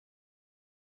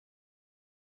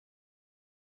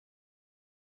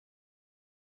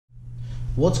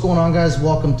What's going on, guys?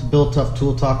 Welcome to Build Tough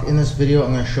Tool Talk. In this video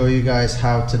I'm going to show you guys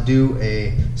how to do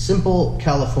a simple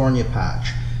California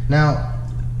patch. Now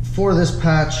for this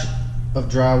patch of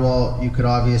drywall, you could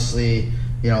obviously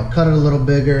cut it a little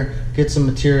bigger, get some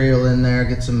material in there,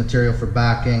 get some material for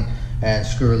backing and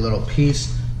screw a little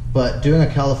piece. But doing a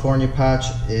California patch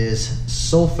is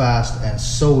so fast and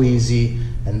so easy,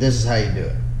 and this is how you do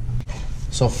it.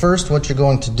 So first, what you're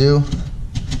going to do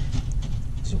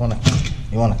is you want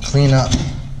to clean up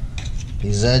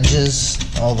these edges,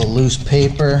 all the loose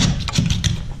paper.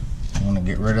 You want to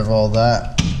get rid of all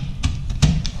that.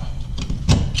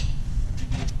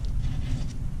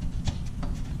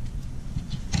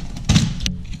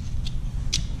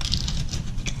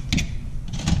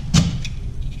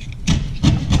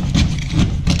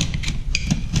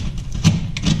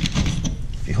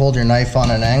 If you hold your knife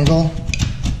on an angle,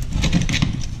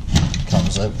 it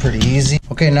comes out pretty easy.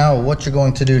 Okay, now what you're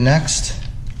going to do next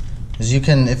is you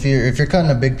can, if you're cutting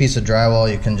a big piece of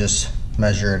drywall, you can just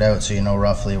measure it out so you know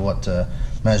roughly what to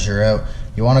measure out.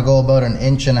 You want to go about 1.5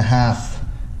 inches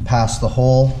past the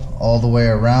hole all the way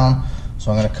around.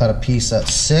 So I'm going to cut a piece at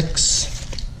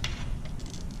 6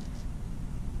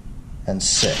 and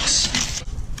 6.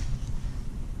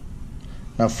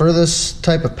 Now for this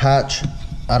type of patch,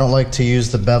 I don't like to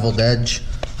use the beveled edge,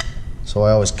 so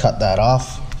I always cut that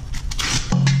off.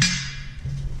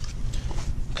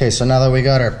 Okay, so now that we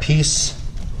got our piece,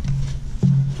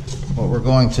 what we're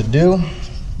going to do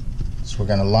is we're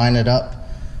going to line it up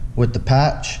with the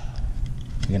patch.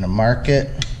 You're going to mark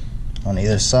it on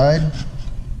either side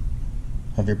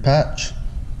of your patch,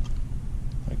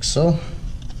 like so.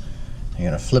 You're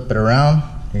going to flip it around.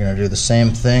 You're going to do the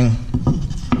same thing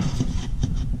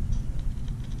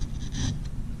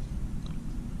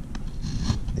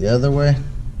the other way,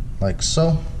 like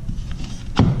so.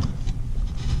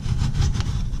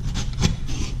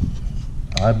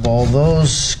 Eyeball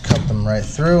those, cut them right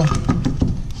through.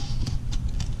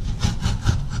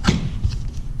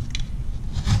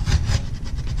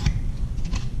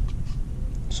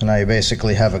 So now you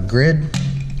basically have a grid.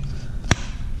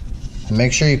 And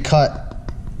make sure you cut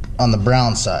on the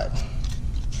brown side.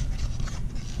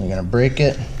 You're gonna break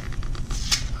it.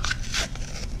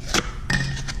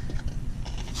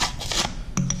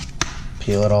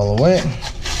 Peel it all away.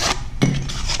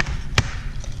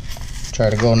 Try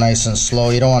to go nice and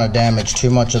slow. You don't want to damage too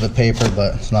much of the paper,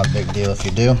 but it's not a big deal if you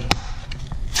do.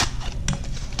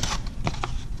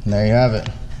 And there you have it.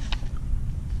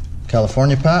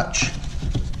 California patch.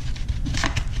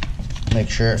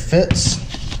 Make sure it fits.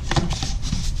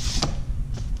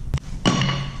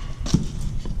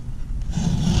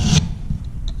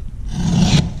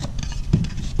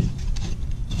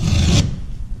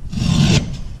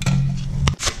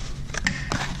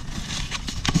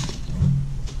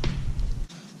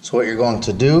 So what you're going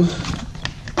to do,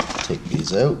 take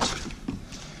these out,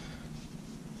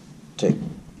 take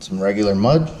some regular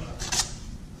mud.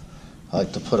 I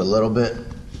like to put a little bit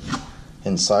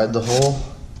inside the hole.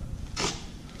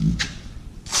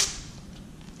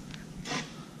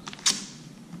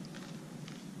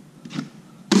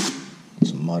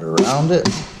 Some mud around it.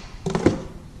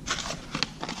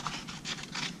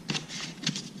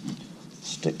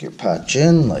 Stick your patch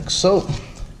in like so.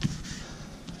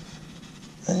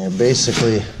 And you're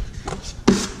basically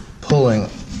pulling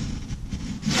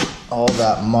all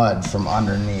that mud from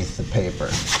underneath the paper.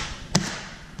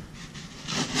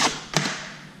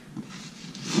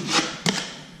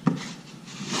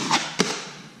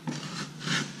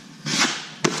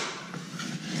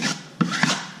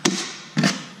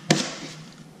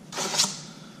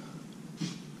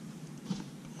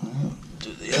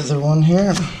 Do the other one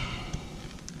here.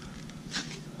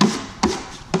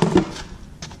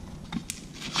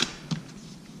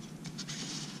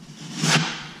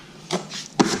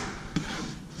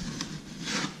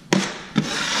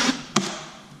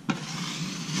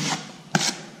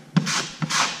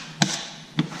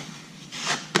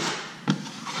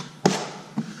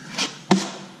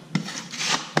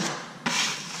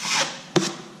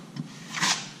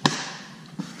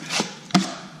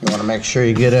 Make sure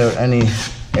you get out any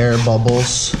air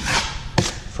bubbles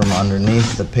from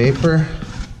underneath the paper.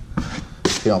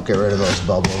 If you don't get rid of those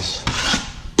bubbles,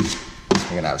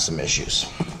 you're gonna have some issues.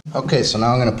 Okay, so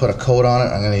now I'm gonna put a coat on it.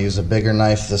 I'm gonna use a bigger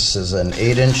knife. This is an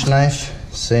 8-inch knife.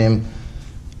 Same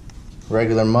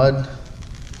regular mud.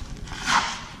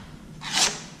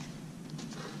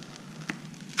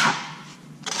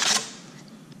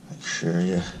 Make sure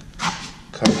you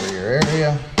cover your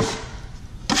area.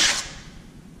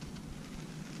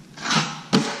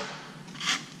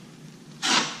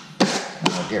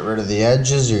 Get rid of the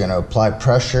edges. You're going to apply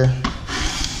pressure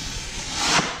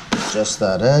just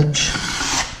that edge.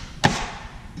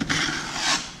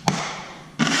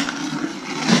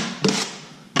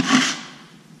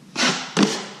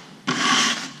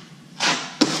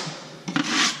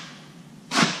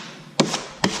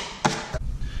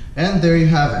 And there you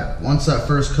have it. Once that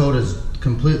first coat is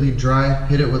completely dry,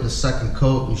 hit it with a second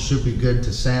coat. You should be good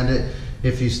to sand it.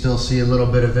 If you still see a little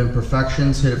bit of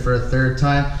imperfections, hit it for a third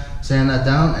time, sand that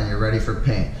down, and you're ready for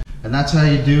paint. And that's how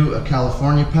you do a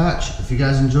California patch. If you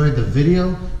guys enjoyed the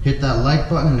video, hit that like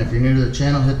button, and if you're new to the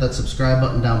channel, hit that subscribe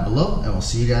button down below, and we'll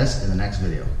see you guys in the next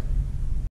video.